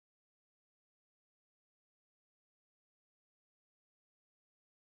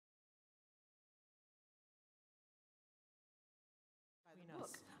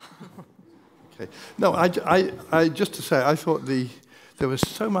Okay. No, I just to say, I thought there was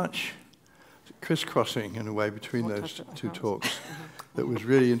so much crisscrossing in a way between those two talks that was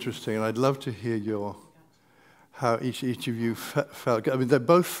really interesting, and I'd love to hear how each of you felt. I mean, they're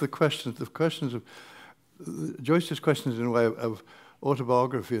both the questions of Joyce's questions in a way of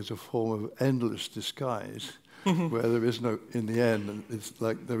autobiography as a form of endless disguise, where there is no, in the end, and it's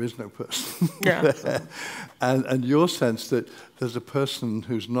like there is no person there. And your sense that there's a person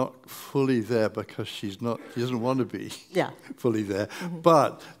who's not fully there because she doesn't want to be fully there,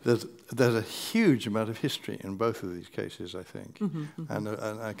 but there's a huge amount of history in both of these cases, I think, and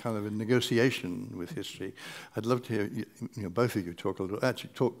a kind of a negotiation with history. I'd love to hear both of you talk a little,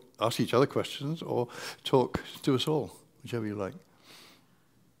 ask each other questions, or talk to us all, whichever you like.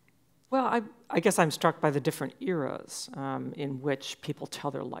 Well, I guess I'm struck by the different eras in which people tell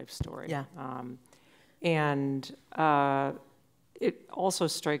their life story. Yeah. And it also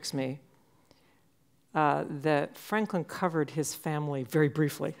strikes me that Franklin covered his family very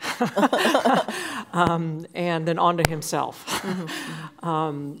briefly, and then onto himself.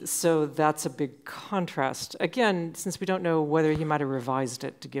 So that's a big contrast. Again, since we don't know whether he might have revised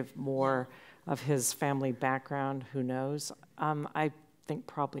it to give more of his family background, who knows? I think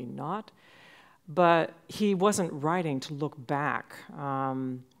probably not. But he wasn't writing to look back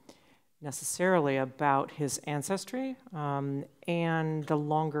necessarily about his ancestry and the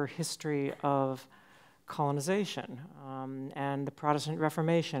longer history of colonization and the Protestant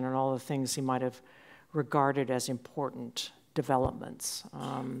Reformation and all the things he might have regarded as important developments.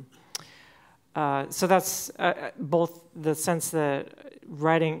 So that's both the sense that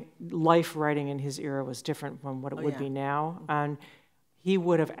life writing in his era was different from what it would be now, and he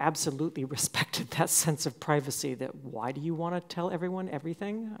would have absolutely respected that sense of privacy, that why do you want to tell everyone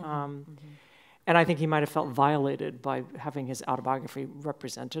everything? And I think he might have felt violated by having his autobiography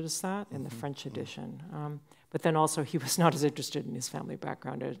represented as that in the French edition. But then also he was not as interested in his family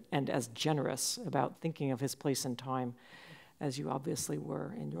background and as generous about thinking of his place in time as you obviously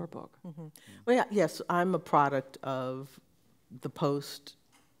were in your book. Well, yeah, yes, I'm a product of the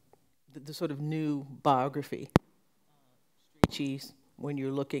the sort of new biography. When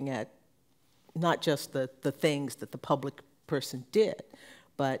you're looking at not just the things that the public person did,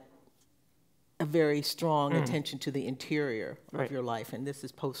 but a very strong attention to the interior of your life. And this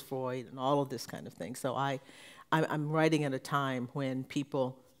is post-Freud and all of this kind of thing. So I'm writing at a time when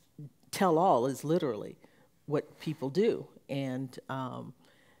people tell all is literally what people do. And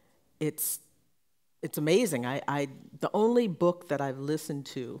it's amazing. The only book that I've listened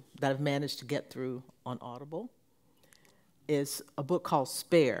to that I've managed to get through on Audible is a book called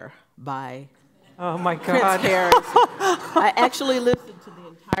Spare by Prince Harris. I actually listened to the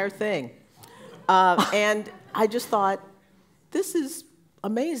entire thing. And I just thought, this is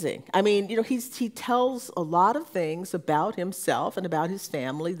amazing. I mean, he tells a lot of things about himself and about his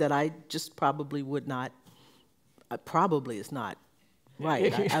family that I just probably would not, probably is not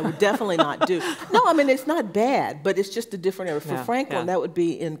right. I would definitely not do. No, I mean, it's not bad, but it's just a different era. For Franklin, that would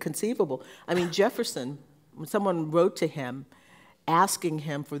be inconceivable. I mean, Jefferson, when someone wrote to him asking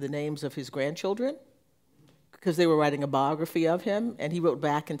him for the names of his grandchildren, because they were writing a biography of him, and he wrote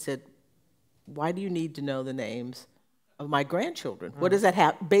back and said, why do you need to know the names of my grandchildren? What does that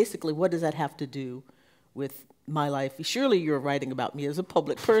have, basically, what does that have to do with my life? Surely you're writing about me as a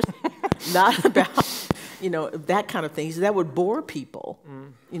public person, not about, that kind of thing. He said, that would bore people,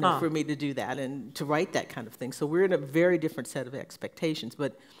 for me to do that and to write that kind of thing. So we're in a very different set of expectations.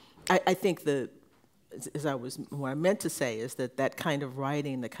 But I think what I meant to say is that kind of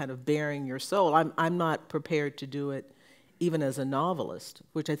writing, the kind of bearing your soul, I'm not prepared to do it even as a novelist,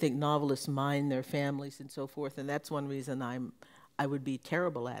 which I think novelists mind their families and so forth, and that's one reason I would be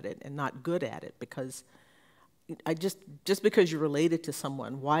terrible at it and not good at it, because just because you're related to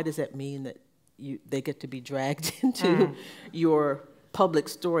someone, why does that mean that they get to be dragged into your public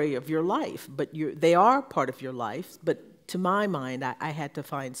story of your life? But they are part of your life, but to my mind, I had to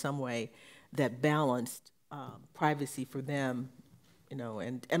find some way that balanced privacy for them,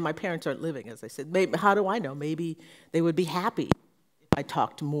 and my parents aren't living, as I said. Maybe, how do I know? Maybe they would be happy if I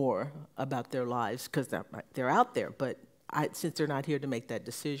talked more about their lives, because they're out there. But since they're not here to make that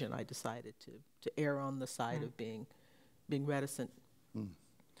decision, I decided to err on the side of being reticent.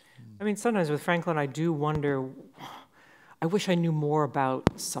 I mean, sometimes with Franklin, I do wonder, I wish I knew more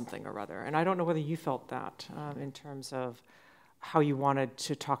about something or other. And I don't know whether you felt that in terms of how you wanted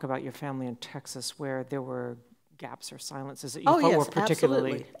to talk about your family in Texas, where there were gaps or silences that you thought were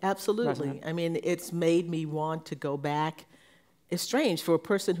particularly absolutely. resonant. I mean, it's made me want to go back. It's strange for a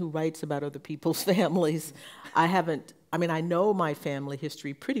person who writes about other people's families. I know my family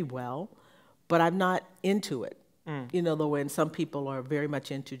history pretty well, but I'm not into it. You know, the way some people are very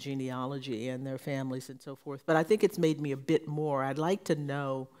much into genealogy and their families and so forth. But I think it's made me a bit more. I'd like to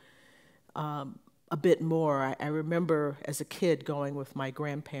know a bit more. I remember as a kid going with my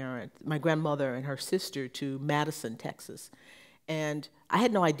grandmother and her sister to Madison, Texas. And I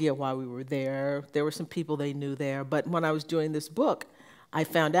had no idea why we were there. There were some people they knew there. But when I was doing this book, I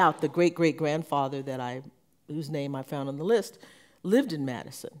found out the great-great-grandfather whose name I found on the list, lived in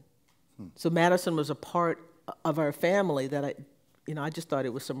Madison. So Madison was a part of our family that I just thought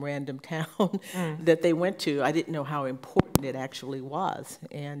it was some random town that they went to. I didn't know how important it actually was.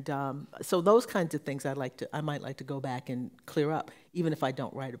 And so those kinds of things I might like to go back and clear up, even if I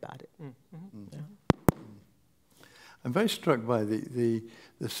don't write about it. Yeah. I'm very struck by the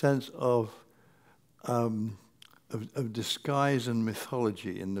sense of disguise and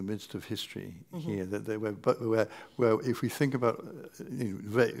mythology in the midst of history here. Where if we think about,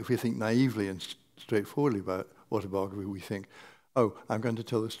 if we think naively and straightforwardly about autobiography, we think, oh, I'm going to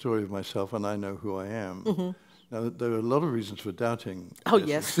tell the story of myself and I know who I am. Now, there are a lot of reasons for doubting. Oh,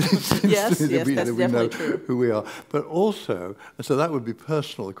 yes. Yes, that's definitely true. Who we are. But also, and so that would be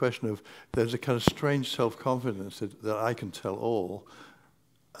personal, the question of there's a kind of strange self-confidence that I can tell all,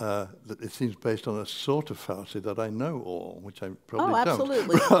 that it seems based on a sort of fallacy that I know all, which I probably don't. Oh,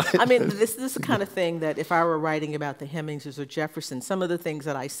 absolutely. Right? I mean, this is the kind of thing that if I were writing about the Hemingses or Jefferson, some of the things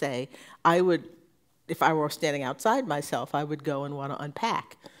that I say, if I were standing outside myself, I would go and want to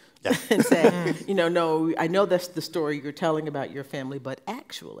unpack. Yeah. And say, no, I know that's the story you're telling about your family, but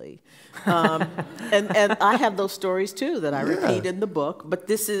actually, and I have those stories too that I repeat in the book. But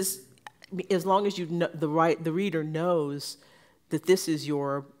this is, as long as the reader knows that this is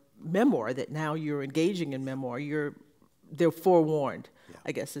your memoir, that now you're engaging in memoir, they're forewarned. Yeah.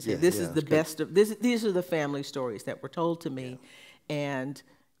 I guess to say this is the best of this. These are the family stories that were told to me, and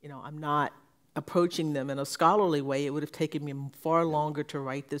I'm not approaching them in a scholarly way. It would have taken me far longer to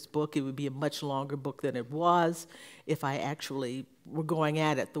write this book. It would be a much longer book than it was if I actually were going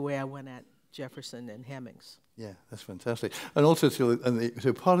at it the way I went at Jefferson and Hemings. Yeah, that's fantastic. And also, so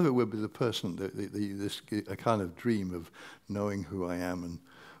part of it would be the person, a kind of dream of knowing who I am and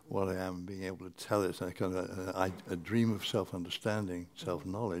what I am, and being able to tell it, a kind of a dream of self-understanding,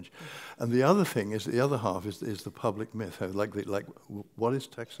 self-knowledge. And the other thing is, the other half is the public myth. Like what is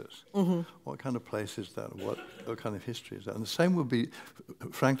Texas? What kind of place is that? What kind of history is that? And the same would be,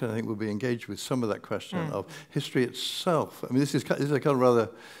 Franklin, I think, would be engaged with some of that question of history itself. I mean, this is a kind of rather,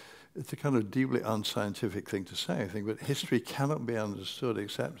 it's a kind of deeply unscientific thing to say, I think, but history cannot be understood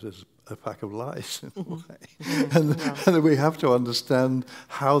except as a pack of lies in a way. And we have to understand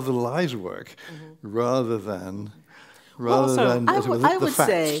how the lies work rather than I would facts.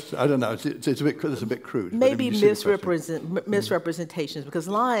 say, I don't know, it's a bit crude. Maybe misrepresentations, because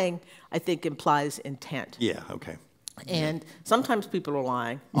lying, I think, implies intent. Yeah, okay. And sometimes people are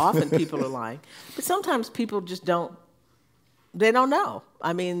lying, often people are lying, but sometimes people just don't know.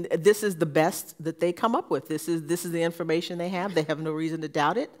 I mean, this is the best that they come up with. This is the information they have. They have no reason to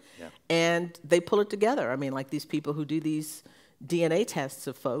doubt it, and they pull it together. I mean, like these people who do these DNA tests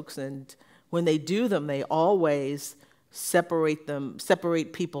of folks, and when they do them, they always separate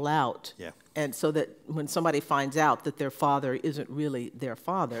people out. Yeah. And so that when somebody finds out that their father isn't really their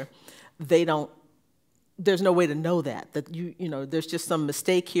father, there's no way to know that there's just some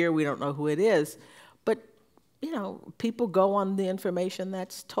mistake here. We don't know who it is, but people go on the information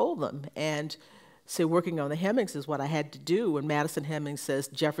that's told them. And so working on the Hemings is what I had to do. When Madison Hemings says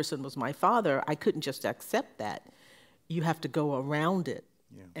Jefferson was my father, I couldn't just accept that. You have to go around it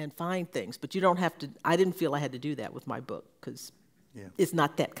and find things. But you don't have to, I didn't feel I had to do that with my book, because it's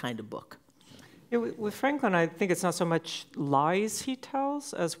not that kind of book. Yeah, with Franklin, I think it's not so much lies he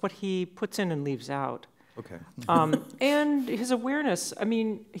tells as what he puts in and leaves out. Okay. And his awareness, I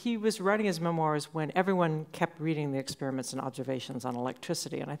mean, he was writing his memoirs when everyone kept reading the experiments and observations on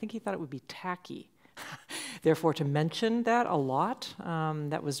electricity, and I think he thought it would be tacky, therefore, to mention that a lot.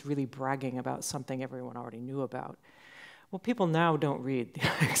 That was really bragging about something everyone already knew about. Well, people now don't read the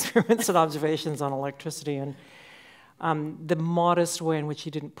experiments and observations on electricity, and the modest way in which he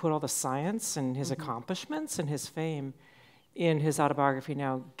didn't put all the science and his accomplishments and his fame in his autobiography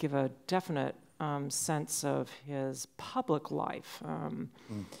now give a definite sense of his public life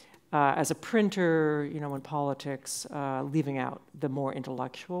as a printer, in politics, leaving out the more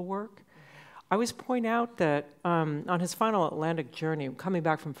intellectual work. I always point out that on his final Atlantic journey, coming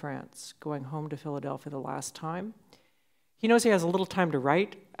back from France, going home to Philadelphia the last time, he knows he has a little time to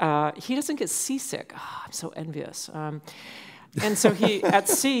write. He doesn't get seasick. Oh, I'm so envious. And so at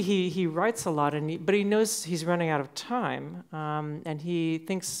sea, he writes a lot, but he knows he's running out of time, and he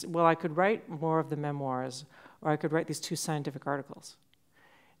thinks, well, I could write more of the memoirs, or I could write these 2 scientific articles.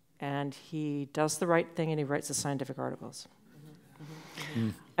 And he does the right thing, and he writes the scientific articles.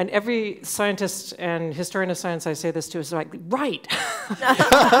 And every scientist and historian of science I say this to is like, right!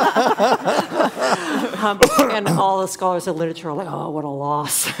 And all the scholars of literature are like, oh, what a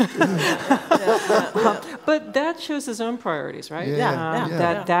loss. But that shows his own priorities, right?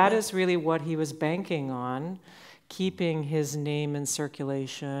 That is really what he was banking on, keeping his name in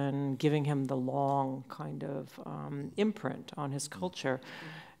circulation, giving him the long kind of imprint on his culture.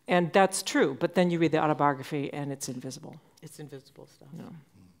 And that's true, but then you read the autobiography and it's invisible. It's invisible stuff. No.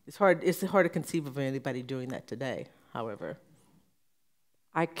 It's hard to conceive of anybody doing that today, however.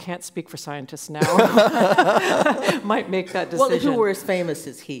 I can't speak for scientists now. Might make that decision. Well, who were as famous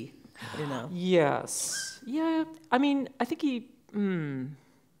as he, you know? Yes. Yeah, I mean, I think he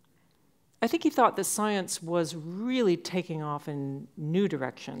thought that science was really taking off in new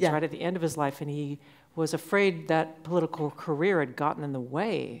directions, right at the end of his life, and he was afraid that political career had gotten in the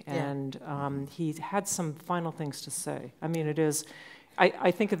way, and he had some final things to say. I mean, it is,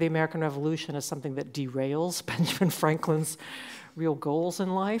 I think of the American Revolution as something that derails Benjamin Franklin's real goals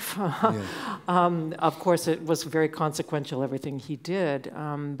in life. Of course, it was very consequential, everything he did,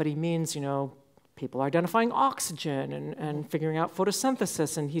 but he means, you know, people identifying oxygen and figuring out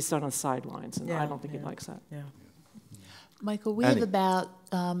photosynthesis, and he's on the sidelines, and I don't think he likes that. Michael, we have about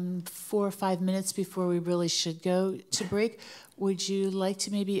 4 or 5 minutes before we really should go to break. Would you like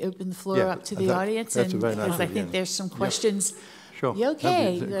to maybe open the floor up to the audience? That's a very nice because I think there's some questions. Sure. You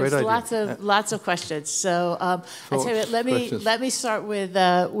okay? There's lots of questions. So I tell you what, let me start with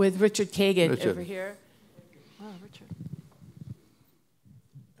Richard Kagan over here. Oh, Richard.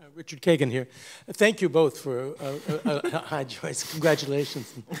 Richard Kagan here. Thank you both for hi, Joyce.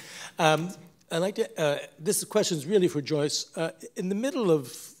 Congratulations. I'd like to. This question is really for Joyce. In the middle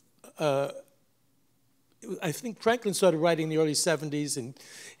of, I think Franklin started writing in the early 70s, and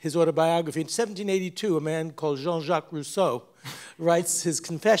his autobiography. In 1782, a man called Jean-Jacques Rousseau writes his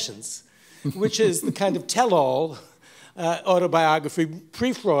Confessions, which is the kind of tell-all autobiography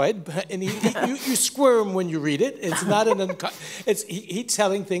pre-Freud, and you squirm when you read it. It's not he's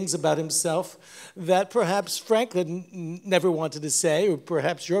telling things about himself that perhaps Franklin never wanted to say, or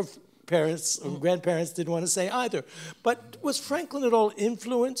perhaps your parents or grandparents didn't want to say either. But was Franklin at all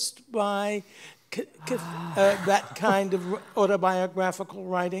influenced by that kind of autobiographical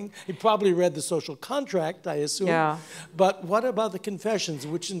writing? He probably read The Social Contract, I assume. Yeah. But what about the Confessions,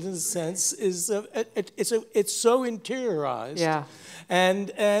 which in a sense is it's so interiorized,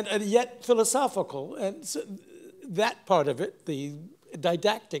 and yet philosophical, and so that part of it, the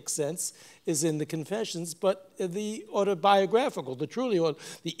didactic sense, is in the Confessions, but the autobiographical, the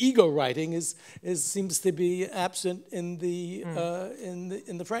ego writing seems to be absent in the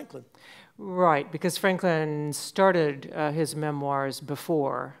Franklin. Right, because Franklin started his memoirs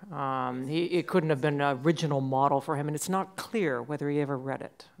before. It couldn't have been an original model for him, and it's not clear whether he ever read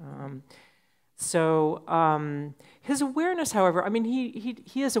it. His awareness, however, I mean,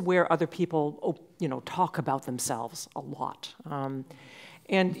 he is aware other people, talk about themselves a lot.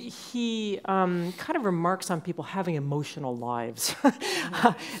 And he kind of remarks on people having emotional lives.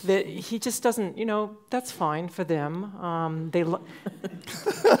 That he just doesn't, that's fine for them.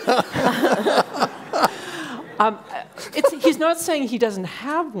 He's not saying he doesn't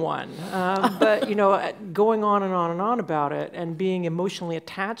have one, but, going on and on and on about it and being emotionally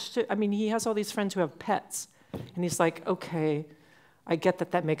attached to, I mean, he has all these friends who have pets. And he's like, okay, I get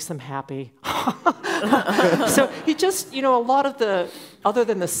that makes them happy. So he just, a lot of other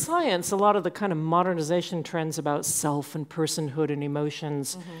than the science, a lot of the kind of modernization trends about self and personhood and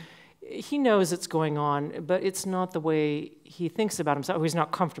emotions, he knows it's going on, but it's not the way he thinks about himself, or he's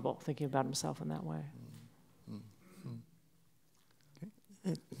not comfortable thinking about himself in that way.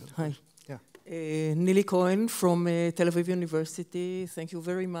 Hi. Nili Cohen from Tel Aviv University. Thank you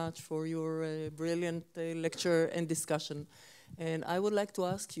very much for your brilliant lecture and discussion. And I would like to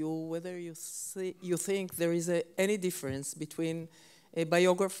ask you whether you think there is any difference between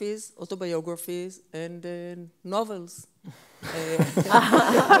biographies, autobiographies, and novels. I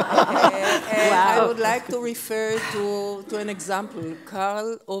would like to refer to an example,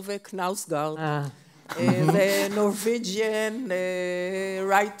 Karl Ove Knausgaard, the Norwegian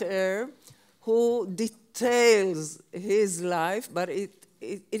writer who details his life, but it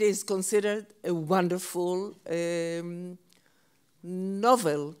is considered a wonderful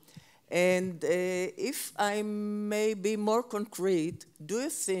novel. And if I may be more concrete, do you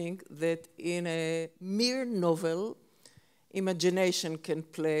think that in a mere novel, imagination can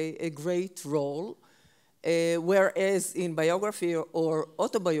play a great role, whereas in biography or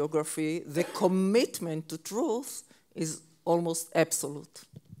autobiography, the commitment to truth is almost absolute.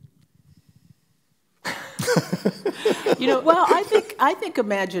 Well, I think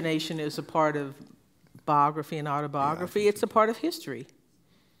imagination is a part of biography and autobiography. It's a part of history,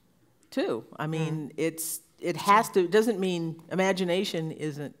 too. I mean, it doesn't mean imagination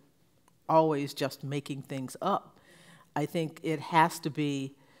isn't always just making things up. I think it has to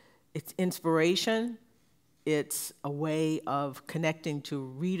be, it's inspiration, it's a way of connecting to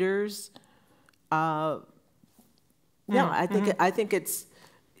readers. I think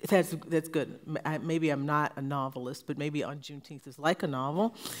that's good. Maybe I'm not a novelist, but maybe On Juneteenth is like a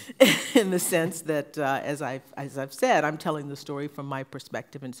novel, in the sense that, as I've said, I'm telling the story from my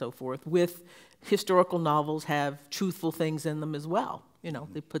perspective and so forth. With historical novels, have truthful things in them as well.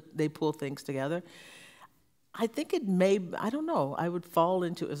 They pull things together. I think it may. I don't know. I would fall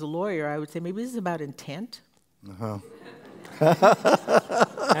into, as a lawyer, I would say maybe this is about intent. Yeah,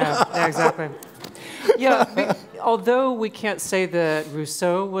 exactly. Yeah, although we can't say that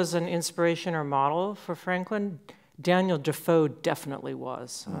Rousseau was an inspiration or model for Franklin, Daniel Defoe definitely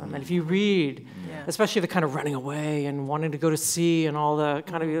was. And if you read, especially the kind of running away and wanting to go to sea and all the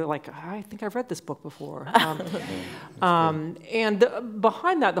kind of, you're like, I think I've read this book before. And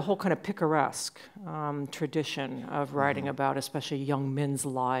behind that, the whole kind of picaresque tradition of writing about, especially young men's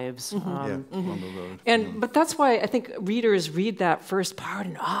lives. But that's why I think readers read that first part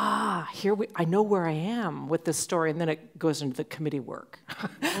and, I know where I am with this story, and then it goes into the committee work,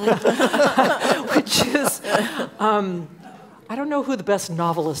 which is, I don't know who the best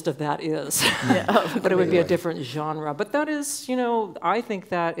novelist of that is, but it would be a different genre. But that is, I think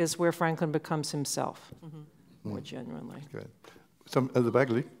that is where Franklin becomes himself, more genuinely. Good. Some at the back,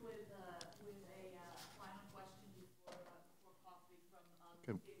 Lee.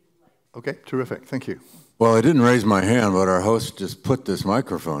 Okay, terrific. Thank you. Well, I didn't raise my hand, but our host just put this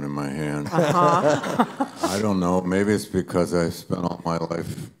microphone in my hand. I don't know. Maybe it's because I spent all my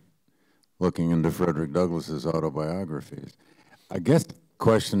life looking into Frederick Douglass's autobiographies. I guess the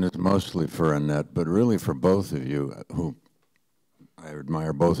question is mostly for Annette, but really for both of you, who I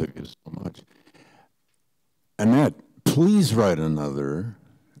admire both of you so much. Annette, please write another,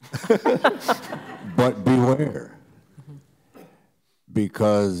 but beware.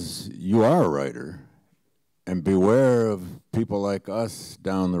 Because you are a writer, and beware of people like us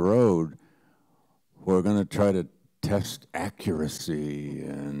down the road who are going to try to test accuracy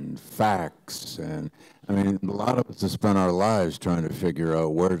and facts. And I mean, a lot of us have spent our lives trying to figure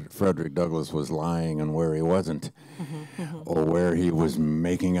out where Frederick Douglass was lying and where he wasn't, or where he was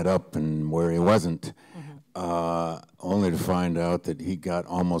making it up and where he wasn't, only to find out that he got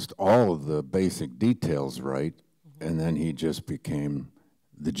almost all of the basic details right. And then he just became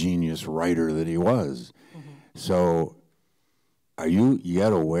the genius writer that he was. So are you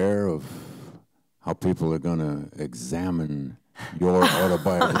yet aware of how people are going to examine your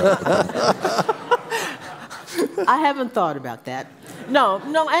autobiography? I haven't thought about that. No,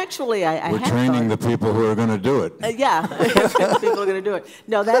 actually, I have. We're training the people who are going to do it. People are going to do it.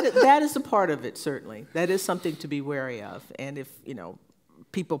 No, that is a part of it, certainly. That is something to be wary of. And if,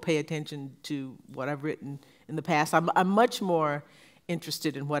 people pay attention to what I've written in the past, I'm much more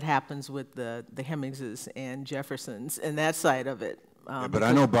interested in what happens with the Hemmingses and Jeffersons and that side of it. But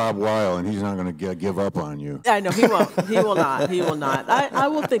I know Bob Weil, and he's not going to give up on you. I know, he won't. He will not. He will not. I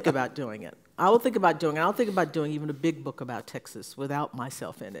will think about doing it. I'll think about doing even a big book about Texas without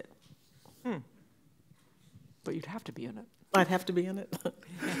myself in it. But you'd have to be in it. I'd have to be in it.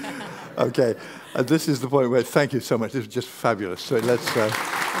 Okay, this is the point where thank you so much. This was just fabulous. So let's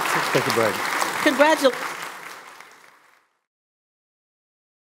take a break. Congratulations.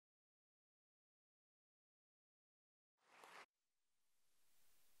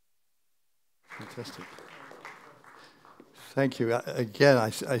 Fantastic. Thank you.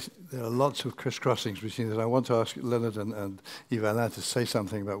 Again, there are lots of crisscrossings between this. I want to ask Leonard and Yve-Alain to say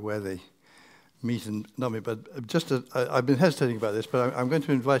something about where they meet and not meet, but I've been hesitating about this, but I'm going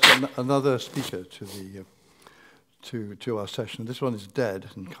to invite another speaker to our session. This one is dead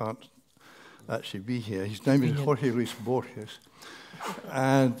and can't actually be here. His name is Jorge Luis Borges,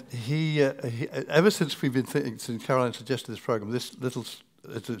 and he ever since we've been thinking, since Caroline suggested this program,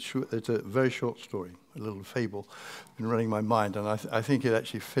 it's a very short story, a little fable, been running my mind, and I think it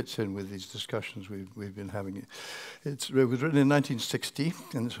actually fits in with these discussions we've been having. It was written in 1960,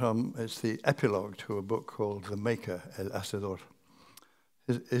 and it's the epilogue to a book called The Maker, El Hacedor.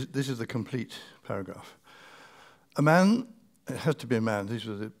 This is the complete paragraph. A man, it has to be a man, these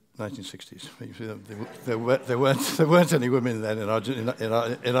were the 1960s. There weren't any women then in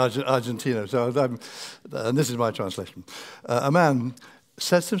Argentina. So, and this is my translation. A man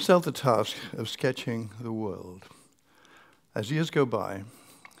sets himself the task of sketching the world. As years go by,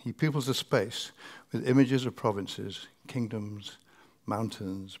 he peoples the space with images of provinces, kingdoms,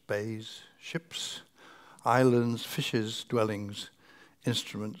 mountains, bays, ships, islands, fishes, dwellings,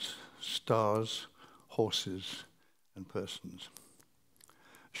 instruments, stars, horses, and persons.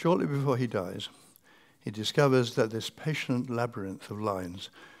 Shortly before he dies, he discovers that this patient labyrinth of lines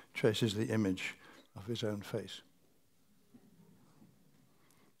traces the image of his own face.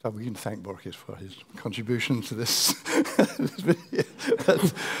 So we can thank Borges for his contribution to this, this video.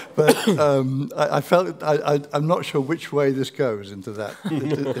 I felt I'm not sure which way this goes into that,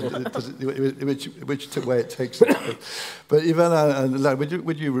 which way it takes it. But Yve-Alain and Leonard,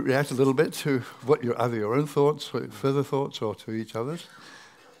 would you react a little bit to what either your own thoughts, or further thoughts, or to each other's?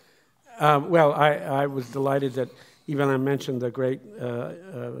 Well, I was delighted that Yve-Alain mentioned the great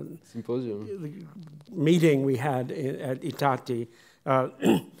Symposium meeting we had at Itati,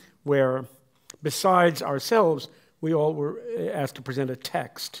 where besides ourselves, we all were asked to present a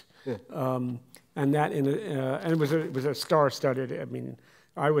text. Yeah. And that and it was a star-studded. I mean,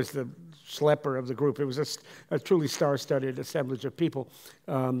 I was the schlepper of the group. It was a truly star-studded assemblage of people.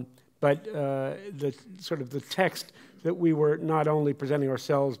 But the sort of the text that we were not only presenting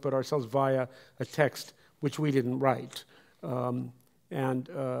ourselves, but ourselves via a text which we didn't write. I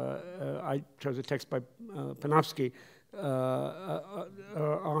chose a text by Panofsky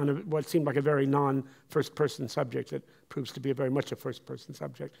on what seemed like a very non-first-person subject that proves to be very much a first-person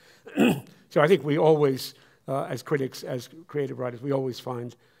subject. So I think we always, as critics, as creative writers, we always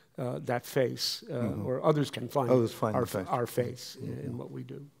find that face, or others can find our face in what we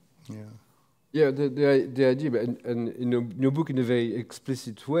do. Yeah. Yeah, the idea, and in your book in a very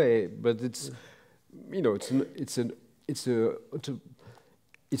explicit way, but it's, you know,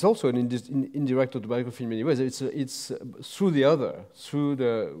 it's also an indirect autobiography in many ways. It's through the other, through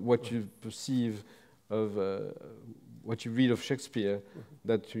what you perceive of what you read of Shakespeare,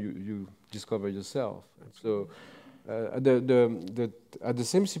 that you discover yourself. And so at the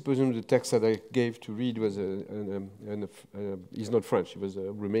same symposium, the text that I gave to read was he's not French. He was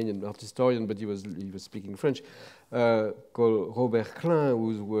a Romanian art historian, but he was speaking French, called Robert Klein,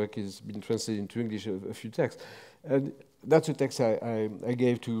 whose work has been translated into English a few texts. And that's a text I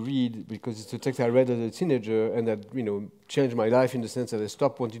gave to read because it's a text I read as a teenager and that, you know, changed my life in the sense that I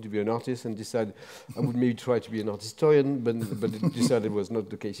stopped wanting to be an artist and decided I would maybe try to be an art historian, but it decided it was not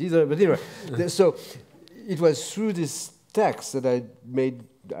the case either. But anyway, so it was through this text that I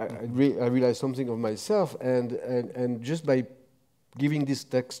realized something of myself, and just by giving this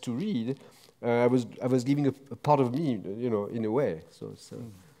text to read, I was giving a part of me, you know, in a way. So it's.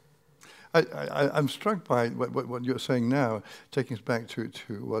 I'm struck by what you're saying now, taking us back to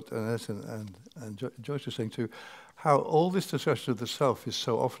what Annette and Joyce were saying too, how all this discussion of the self is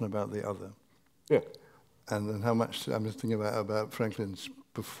so often about the other. Yeah. And then how much I'm just thinking about Franklin's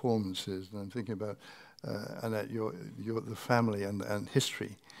performances, and I'm thinking about Annette, the family and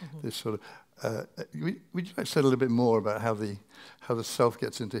history. Mm-hmm. This sort of. Would you like to say a little bit more about how the self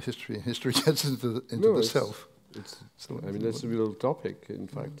gets into history and history gets into the self? I mean, that's a real topic, in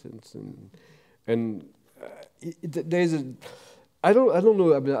fact. There's a. I don't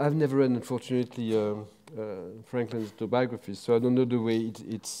know. I mean, I've never read, unfortunately, Franklin's autobiography, so I don't know the way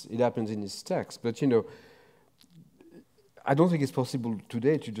it happens in his text. But you know, I don't think it's possible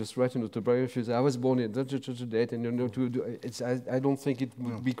today to just write an autobiography. I was born in such a date, and you know, I don't think it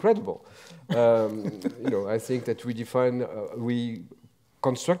would be credible. You know, I think that we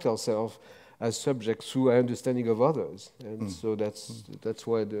construct ourselves as subjects through our understanding of others, and so that's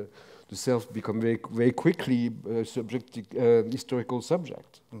why the self become very very quickly a historical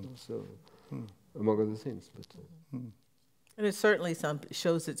subject. So, among other things, but. And it certainly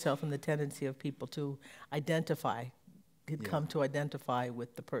shows itself in the tendency of people to come to identify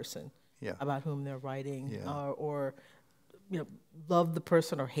with the person about whom they're writing, or you know, love the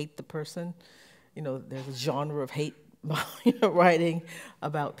person or hate the person. You know, there's a genre of hate. You know, writing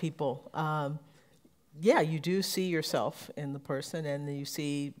about people. You do see yourself in the person, and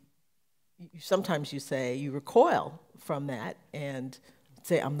sometimes you recoil from that and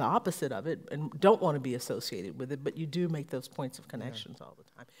say, I'm the opposite of it, and don't want to be associated with it, but you do make those points of connections all the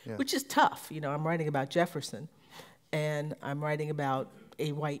time, which is tough. You know, I'm writing about Jefferson, and I'm writing about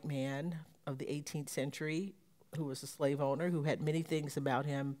a white man of the 18th century who was a slave owner, who had many things about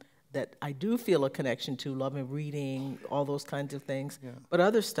him that I do feel a connection to, loving reading, all those kinds of things. Yeah. But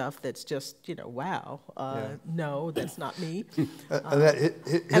other stuff that's just, wow, no, that's not me.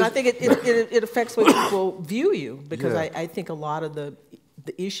 And I think it affects the way people view you, because I think a lot of the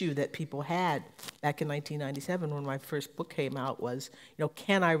issue that people had back in 1997 when my first book came out was,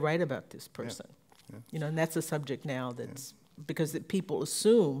 can I write about this person? Yeah. And that's a subject now that's, because people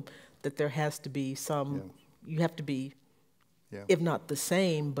assume that there has to be some, you have to be, if not the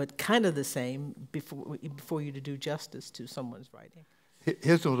same, but kind of the same before you to do justice to someone's writing.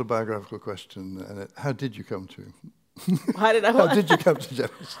 Here's an autobiographical question, Annette. How did you come to? How did you come to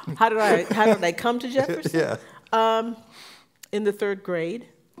Jefferson? How did I come to Jefferson? Yeah. In the 3rd grade.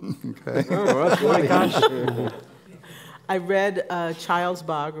 Okay. Oh my gosh. I read a child's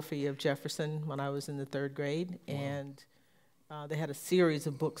biography of Jefferson when I was in the 3rd grade, and they had a series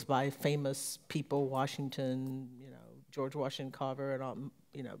of books by famous people, Washington, George Washington Carver, and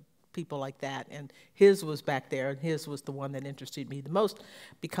people like that. And his was back there, and his was the one that interested me the most,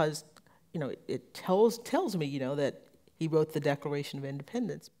 because it tells me that he wrote the Declaration of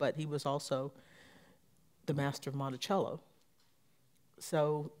Independence, but he was also the master of Monticello.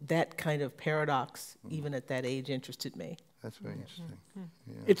 So that kind of paradox, even at that age, interested me. That's very interesting. Yeah.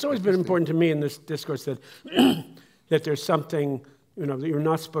 It's always been important to me in this discourse that that there's something, that you're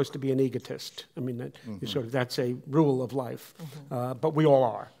not supposed to be an egotist. I mean, that you that's a rule of life, but we all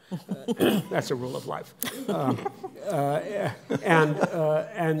are. That's a rule of life. And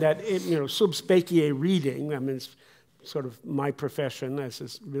that, sub specie reading, I mean, it's sort of my profession as a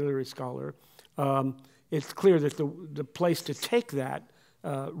literary scholar. It's clear that the place to take that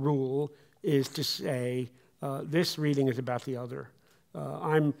rule is to say, this reading is about the other.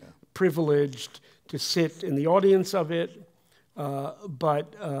 I'm privileged to sit in the audience of it,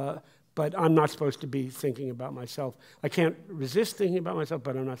 but I'm not supposed to be thinking about myself. I can't resist thinking about myself,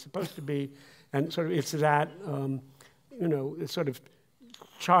 but I'm not supposed to be. And sort of it's that, sort of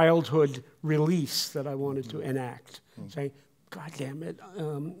childhood release that I wanted to enact, saying, God damn it,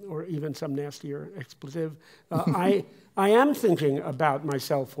 or even some nastier expletive. I am thinking about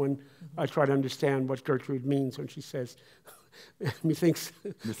myself when I try to understand what Gertrude means when she says, methinks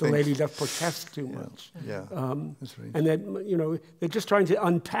the lady doth protest too much. Yeah, that's right. And that, they're just trying to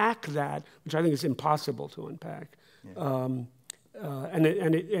unpack that, which I think is impossible to unpack. Yeah. And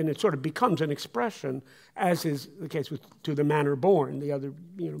it sort of becomes an expression, as is the case with To the Manor Born. The other,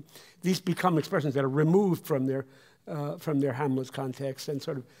 these become expressions that are removed from their Hamlet context and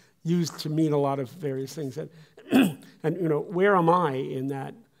sort of used to mean a lot of various things. And where am I in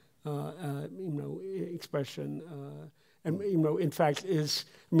that expression? In fact,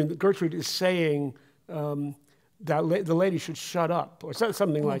 Gertrude is saying that the lady should shut up or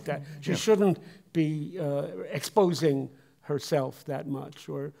something like that. She shouldn't be exposing herself that much,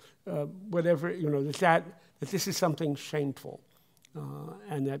 or whatever. That this is something shameful,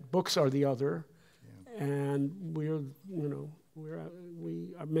 and that books are the other. And we are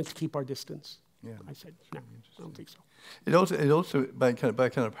meant to keep our distance. Yeah. I said, no, I don't think so. It also by kind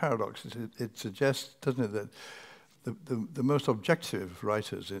of paradox, it suggests, doesn't it, that the most objective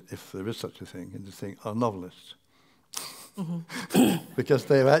writers, if there is such a thing, in the thing, are novelists. Because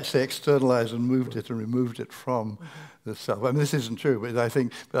they've actually externalized and moved it and removed it from the self. I mean, this isn't true, but I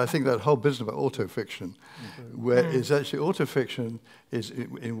think that whole business about autofiction, where it's actually autofiction is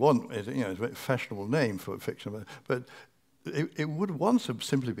it's a fashionable name for fiction, but it would once have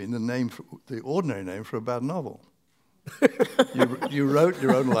simply been the ordinary name for a bad novel. you wrote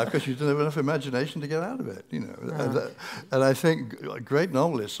your own life because you didn't have enough imagination to get out of it, and I think great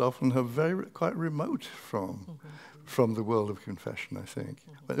novelists often have quite remote from the world of confession, I think.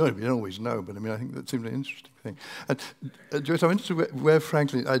 But you don't always know, but I think that seems an interesting thing. And Joyce, I'm interested where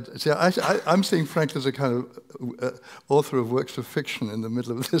Franklin, I'm seeing Franklin as a kind of author of works of fiction in the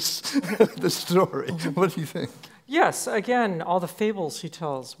middle of this story. What do you think? Yes, again, all the fables he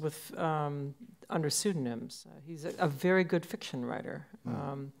tells with under pseudonyms. He's a very good fiction writer.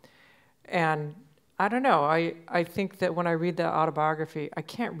 And I don't know, I think that when I read the autobiography, I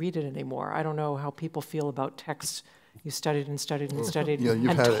can't read it anymore. I don't know how people feel about text you studied and studied and studied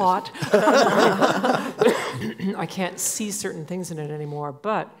and taught. I can't see certain things in it anymore,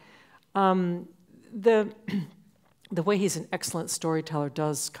 but the way he's an excellent storyteller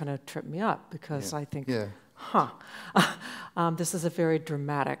does kind of trip me up, because I think, this is a very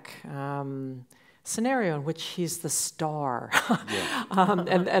dramatic scenario in which he's the star.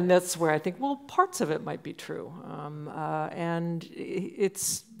 And that's where I think, well, parts of it might be true. And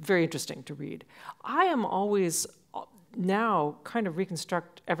it's very interesting to read. I am always now kind of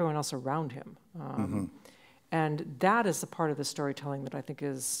reconstruct everyone else around him. And that is the part of the storytelling that I think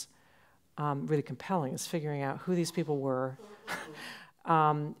is really compelling, is figuring out who these people were.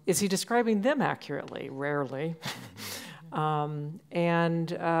 Is he describing them accurately? Rarely. And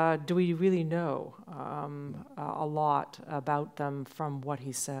do we really know a lot about them from what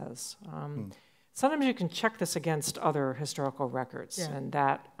he says? Sometimes you can check this against other historical records, and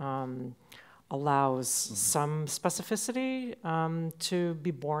that allows some specificity to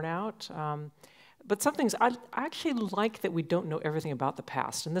be borne out. But some things, I actually like that we don't know everything about the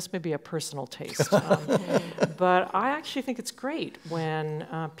past, and this may be a personal taste. But I actually think it's great when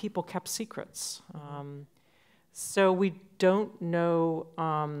people kept secrets. So we don't know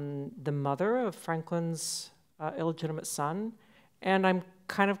the mother of Franklin's illegitimate son, and I'm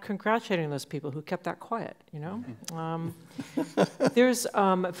kind of congratulating those people who kept that quiet, you know? There's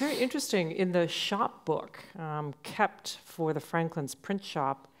very interesting, in the shop book kept for the Franklin's print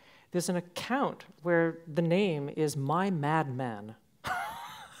shop, there's an account where the name is My Madman.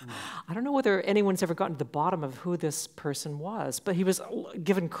 I don't know whether anyone's ever gotten to the bottom of who this person was, but he was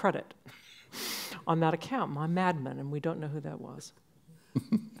given credit on that account, My Madman, and we don't know who that was.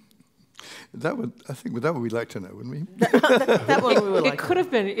 I think that would we like to know, wouldn't we? That one we would like. It could have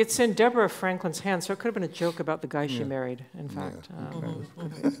been. It's in Deborah Franklin's hands, so it could have been a joke about the guy she married. In fact.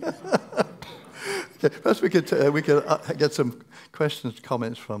 Okay, perhaps we could get some questions,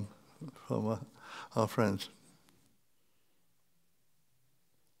 comments from our friends.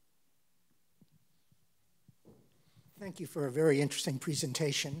 Thank you for a very interesting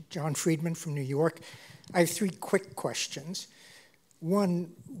presentation. John Friedman from New York. I have 3 quick questions.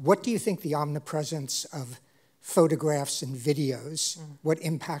 One, what do you think the omnipresence of photographs and videos, what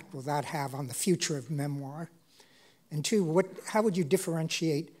impact will that have on the future of memoir? And 2, how would you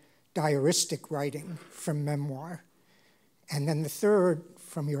differentiate diaristic writing from memoir? And then the third,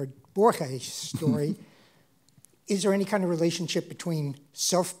 from your Bois story, is there any kind of relationship between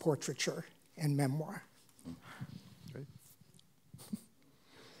self-portraiture and memoir? Great.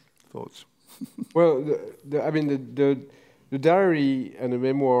 Thoughts? Well, the diary and the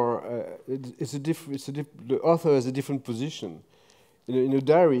memoir, the author has a different position. In a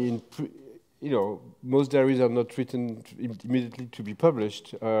diary, most diaries are not written immediately to be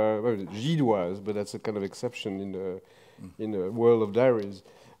published. Well, Gide was, but that's a kind of exception in the world of diaries.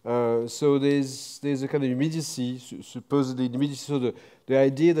 So there's a kind of immediacy, supposedly immediacy. So the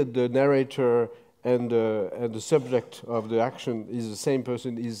idea that the narrator and the subject of the action is the same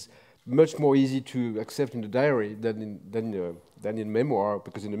person is much more easy to accept in the diary than in memoir,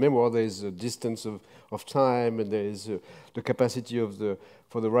 because in the memoir there is a distance of time, and there is the capacity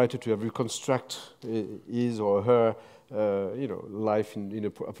for the writer to reconstruct his or her life in an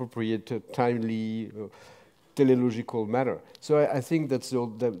appropriate, timely, teleological manner. So I think that's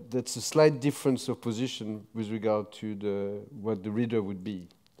a slight difference of position with regard to what the reader would be.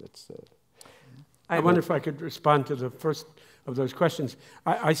 I wonder if I could respond to the first of those questions.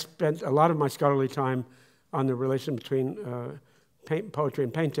 I spent a lot of my scholarly time on the relation between poetry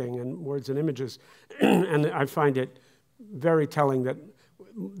and painting and words and images, and I find it very telling that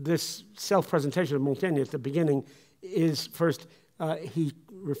this self-presentation of Montaigne at the beginning is first, he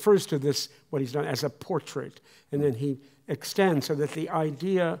refers to this, what he's done, as a portrait, and then he extends so that the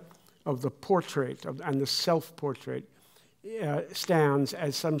idea of the portrait and the self-portrait stands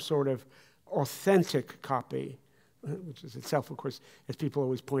as some sort of authentic copy, which is itself, of course, as people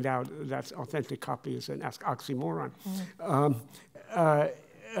always point out, that's authentic copy is an oxymoron.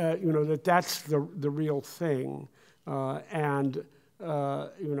 That's the real thing, and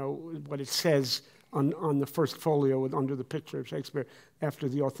what it says on the first folio under the picture of Shakespeare after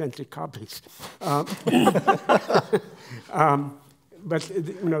the authentic copies. But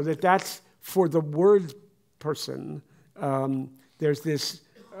that's for the word person. There's this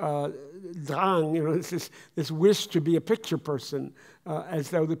drang, this wish to be a picture person, as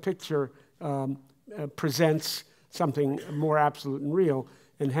though the picture presents something more absolute and real,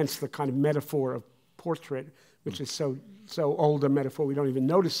 and hence the kind of metaphor of portrait, which is so old a metaphor we don't even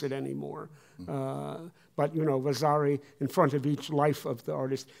notice it anymore. But Vasari, in front of each life of the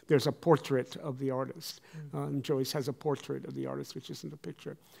artist, there's a portrait of the artist. And Joyce has a portrait of the artist, which isn't a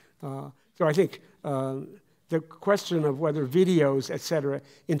picture. So I think the question of whether videos, et cetera,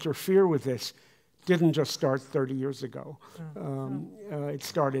 interfere with this didn't just start 30 years ago. It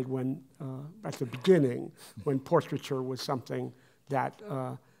started when, at the beginning, when portraiture was something that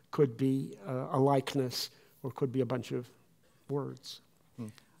could be a likeness or could be a bunch of words.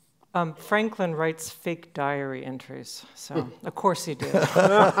 Franklin writes fake diary entries, so of course he did.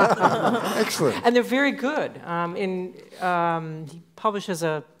 Excellent. And they're very good. He publishes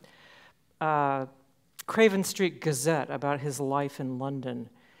a Craven Street Gazette about his life in London.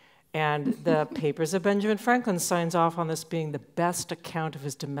 And the Papers of Benjamin Franklin signs off on this being the best account of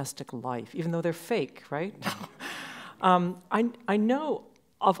his domestic life, even though they're fake, right? I know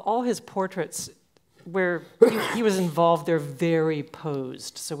of all his portraits where he was involved, they're very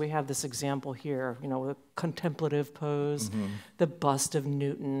posed. So we have this example here, you know, the contemplative pose, the bust of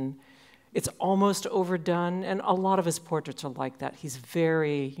Newton. It's almost overdone, and a lot of his portraits are like that. He's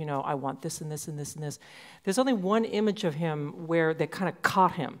very, you know, I want this and this and this and this. There's only one image of him where they kind of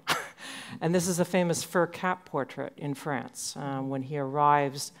caught him. And this is a famous fur cap portrait in France when he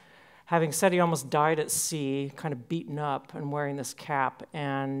arrives, having said he almost died at sea, kind of beaten up and wearing this cap.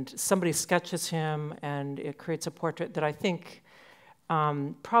 And somebody sketches him, and it creates a portrait that I think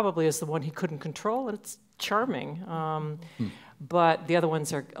probably is the one he couldn't control, and it's charming. But the other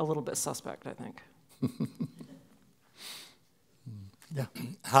ones are a little bit suspect, I think. Yeah.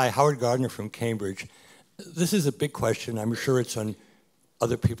 Hi, Howard Gardner from Cambridge. This is a big question. I'm sure it's on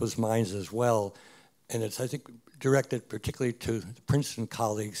other people's minds as well. And it's, I think, directed particularly to the Princeton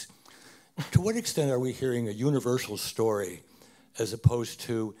colleagues. To what extent are we hearing a universal story as opposed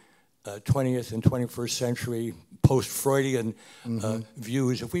to 20th and 21st century post-Freudian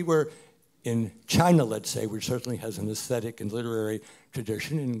views? If we were in China, let's say, which certainly has an aesthetic and literary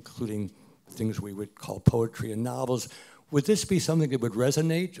tradition, including things we would call poetry and novels, would this be something that would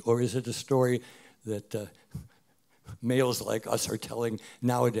resonate, or is it a story that males like us are telling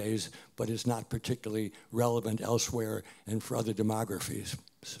nowadays, but is not particularly relevant elsewhere and for other demographies?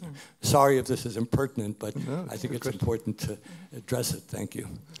 So, sorry if this is impertinent, but no, I think it's important to address it. Thank you.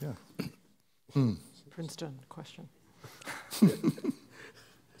 Yeah. Princeton question.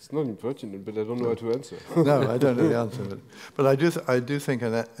 It's not impertinent, but I don't know how to answer. No, I don't know the answer. But I do think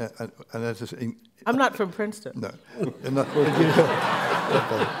Annette is... I'm not from Princeton. No.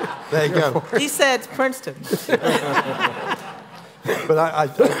 There you go. He said Princeton. But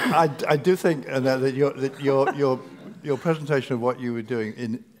I do think, Annette, that your presentation of what you were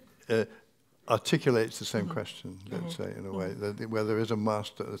doing articulates the same question, let's say, in a way, where there is a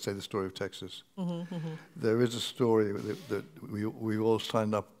master, let's say the story of Texas. There is a story that we all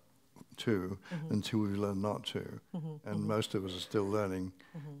signed up to until we learned not to. And most of us are still learning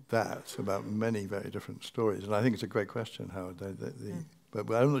that about many very different stories. And I think it's a great question, Howard.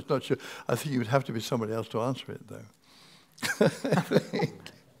 But I'm not sure. I think you would have to be somebody else to answer it, though.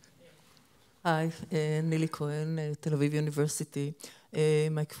 Hi, Nelly Cohen, Tel Aviv University.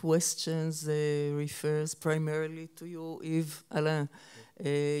 My questions refers primarily to you, Yve-Alain.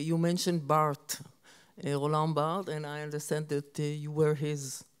 You mentioned Barthes, Roland Barthes, and I understand that you were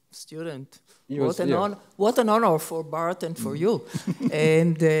his student. What an honor for Barthes and for you.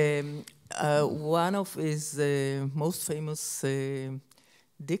 And one of his most famous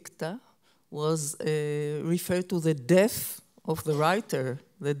dicta was referred to the death of the writer,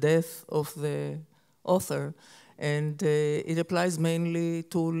 the death of the author, and it applies mainly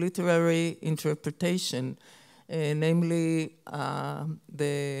to literary interpretation, namely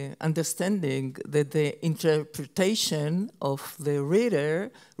the understanding that the interpretation of the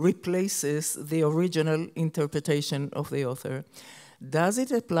reader replaces the original interpretation of the author. Does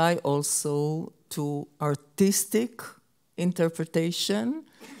it apply also to artistic interpretation?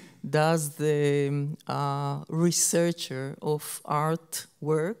 Does the researcher of art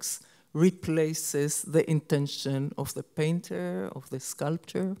works replaces the intention of the painter, of the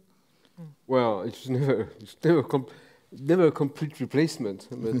sculptor? Well, it's never a complete replacement,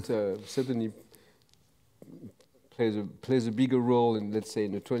 but certainly plays a bigger role in, let's say,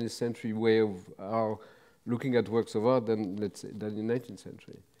 in the 20th century way of our looking at works of art than, let's say, than in the 19th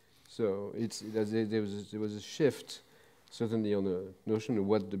century. So there was a shift, certainly on the notion of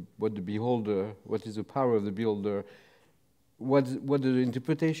what the beholder, what is the power of the beholder, what the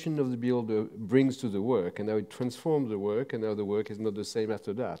interpretation of the beholder brings to the work, and how it transforms the work, and how the work is not the same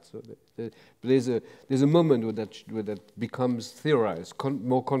after that. So there's a moment where that becomes theorized,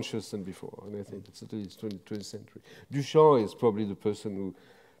 more conscious than before, and I think it's certainly the 20th century. Duchamp is probably the person who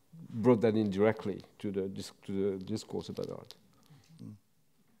brought that in directly to the discourse about art.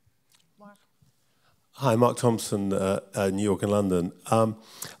 Hi, Mark Thompson, New York and London.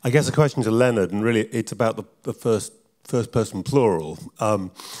 I guess a question to Leonard, and really it's about the first person plural.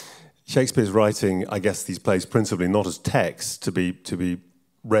 Shakespeare's writing, I guess, these plays principally not as text to be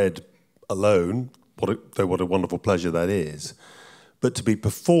read alone, though what a wonderful pleasure that is, but to be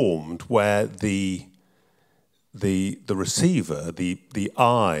performed where the receiver, the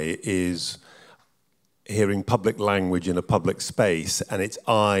eye, is hearing public language in a public space, and its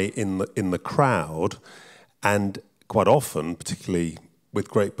eye in the crowd, and quite often, particularly with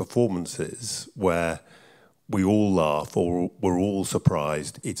great performances, where we all laugh or we're all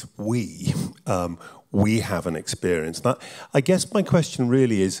surprised. It's we. We have an experience. Now, I guess my question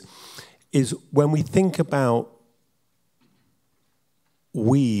really is when we think about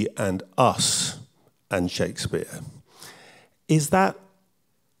we and us and Shakespeare, is that,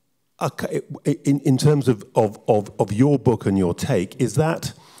 in terms of your book and your take, is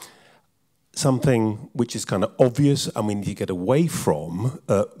that something which is kind of obvious and we need to get away from,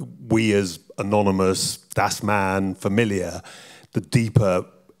 we as anonymous, das man, familiar, the deeper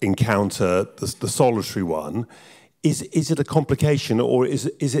encounter, the solitary one? Is it a complication, or is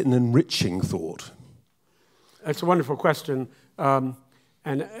it an enriching thought? That's a wonderful question, and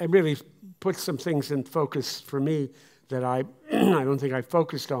it really puts some things in focus for me that I don't think I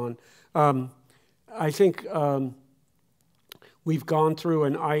focused on. I think we've gone through,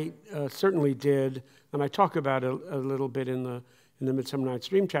 and I certainly did, and I talk about it a little bit in the Midsummer Night's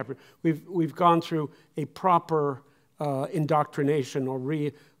Dream chapter. We've gone through a proper indoctrination or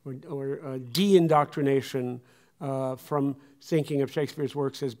de-indoctrination from thinking of Shakespeare's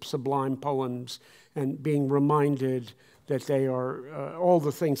works as sublime poems and being reminded that they are all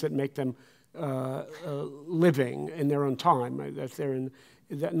the things that make them living in their own time. That they're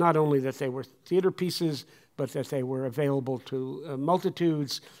that not only that they were theater pieces, but that they were available to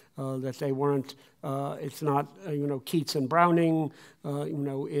multitudes. That they weren't. It's not Keats and Browning.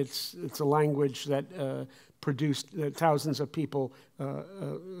 It's a language that produced thousands of people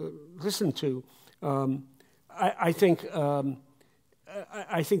listened to. I think that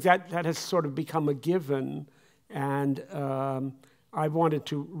has sort of become a given, and I wanted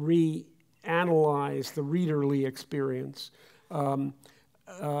to reanalyze the readerly experience.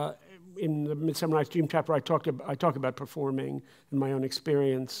 In the Midsummer Night's Dream chapter, I talk about performing and my own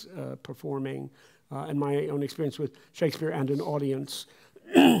experience performing, and my own experience with Shakespeare and an audience.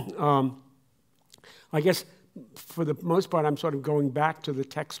 I guess for the most part, I'm sort of going back to the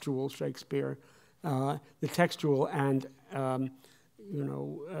textual Shakespeare, the textual and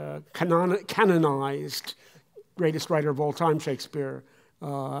canonized greatest writer of all time, Shakespeare.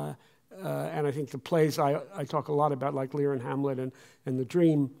 And I think the plays I talk a lot about, like Lear and Hamlet and The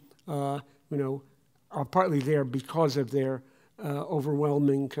Dream, are partly there because of their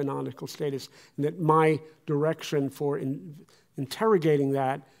overwhelming canonical status. And that my direction for interrogating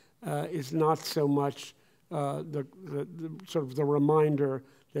that is not so much the sort of the reminder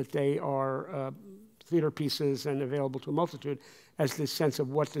that they are theater pieces and available to a multitude, as this sense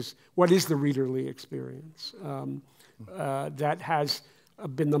of what is the readerly experience that has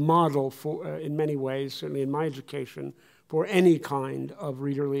been the model for, in many ways, certainly in my education, for any kind of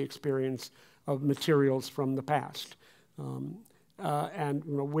readerly experience of materials from the past. And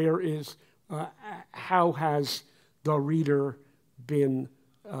how has the reader been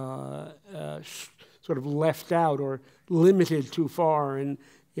sort of left out or limited too far in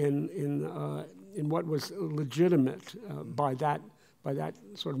what was legitimate by that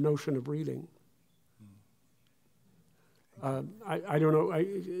sort of notion of reading? I don't know.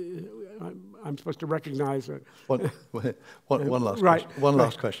 I'm supposed to recognize it. One last right, question. One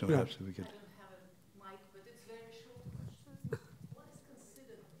last question, perhaps, if we could. I don't have a mic, but it's a very short question. What is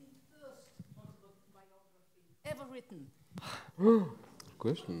considered the first autobiography ever written?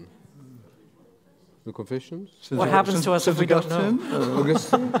 Question. The Confessions? What happens to us if we don't know?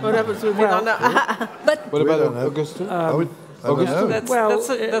 Augustine? What happens if we don't know? What about Augustine?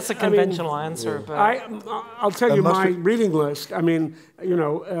 That's a conventional answer. But I'll tell you my reading list. I mean,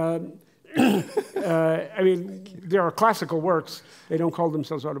 there are classical works. They don't call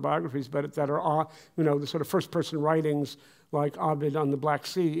themselves autobiographies, but that are, the sort of first-person writings like Ovid on the Black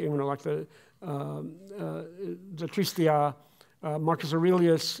Sea. Like the Tristia, Marcus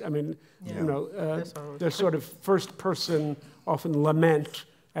Aurelius. I mean, the sort of first-person, often lament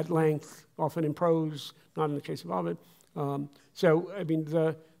at length, often in prose, not in the case of Ovid. So, I mean,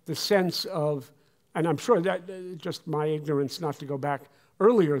 the sense of, and I'm sure that just my ignorance not to go back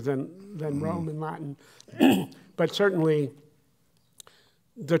earlier than Rome and Latin, but certainly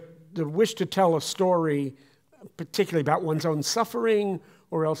the wish to tell a story, particularly about one's own suffering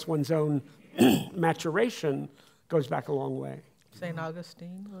or else one's own maturation, goes back a long way. St.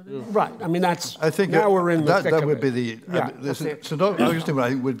 Augustine? Right. I mean, that's. I think now we're in that. The That would be the. St. Augustine, I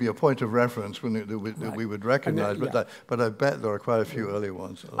think, would be a point of reference that we would recognise. But I bet there are quite a few early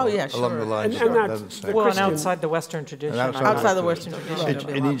ones. Along the lines of and outside the Western tradition. Outside the Western tradition.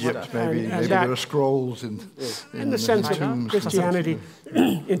 In Egypt, maybe there are scrolls in the sense of Christianity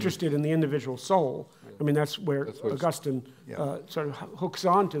interested in the individual soul. I mean, that's where Augustine sort of hooks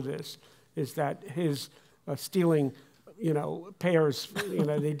onto this, is that his stealing you know, pears, you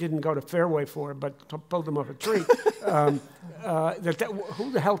know, they didn't go to Fairway for, but pulled them off a tree.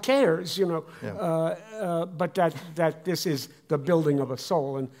 Who the hell cares, you know? Yeah. But that this is the building of a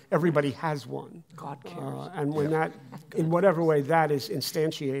soul, and everybody has one. God cares. And when that, in whatever way that is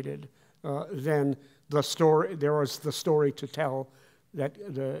instantiated, then the story, there is the story to tell that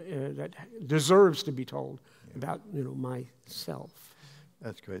that deserves to be told about, you know, myself.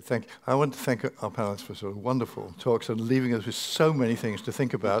 That's great. Thank you. I want to thank our panelists for sort of wonderful talks and leaving us with so many things to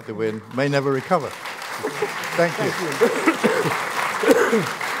think about that we may never recover. Thank you. Thank you.